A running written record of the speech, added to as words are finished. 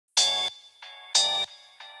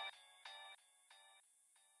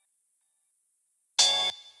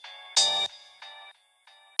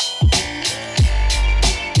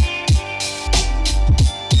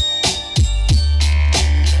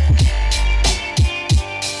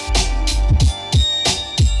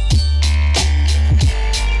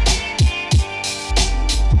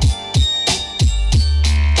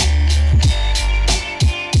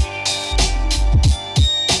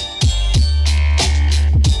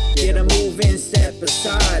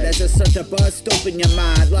beside. As I start to bust open your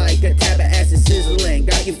mind like a tab of acid sizzling.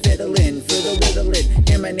 Got you fiddling for the whittling.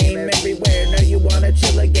 Hear my name everywhere, now you wanna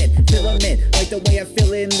chill again. Filament, like the way I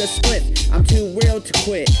feel in the split. I'm too real to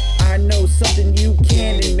quit. I know something you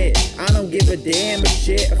can't admit. I don't give a damn a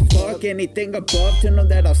shit. Fuck anything above to know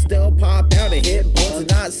that I'll still pop out and hit blunts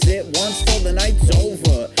and not sit once till the night's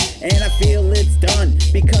over. And I feel it's done,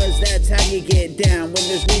 because that's how you get down. When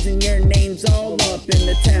there's reason your name's all up in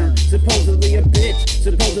the town. Supposedly a bitch,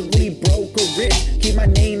 supposedly broke or rich. Keep my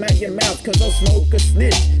name out your mouth, cause I'll smoke a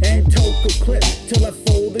snitch and toke a clip till I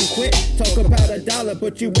fold and quit. Talk about $1,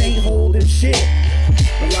 but you ain't holding shit.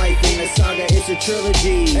 My life ain't a saga, it's a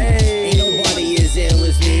trilogy. Hey. Ain't nobody as ill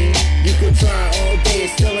as me. You could try all day,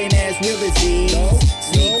 it still ain't as real as these.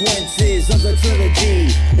 Sequences of the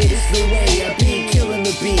trilogy. It's the way I be killing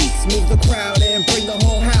the beats. Move the crowd and bring the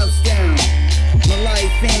whole house down. My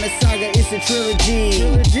life ain't a saga, it's a trilogy.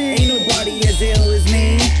 Ain't nobody as ill as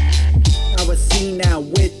me. I was seen out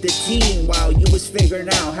with the team while you was figuring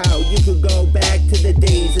out how you could go back to the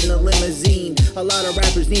days in the limousine. A lot of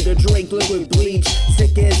rappers need to drink liquid bleach,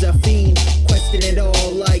 sick as a fiend, question it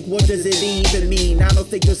all like what does it even mean? I don't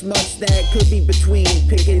think there's much that could be between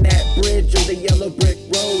picking that bridge or the yellow brick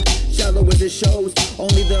road. Shallow as it shows,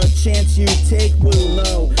 only the chance you take will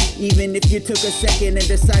know. Even if you took a second and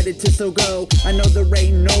decided to so go, I know there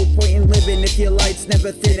ain't no point in living if your light's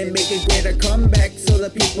never thin, and make a greater comeback so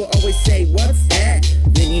that people always say, what's that?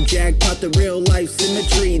 Then you jackpot the real life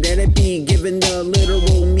symmetry that it be, given the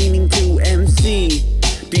literal meaning to MC.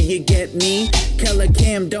 Do you get me?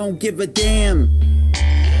 Kelekam don't give a damn.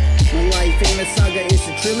 My life ain't a saga, it's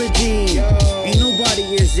a trilogy. Ain't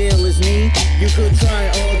nobody as ill as me. You could try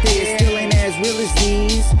all day, it still ain't as real as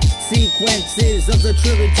these sequences of the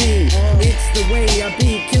trilogy. It's the way I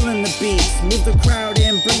be killing the beats. Move the crowd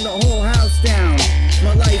and bring the whole house down.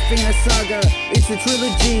 My life ain't a saga, it's a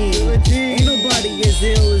trilogy. Ain't nobody as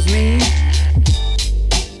ill as me.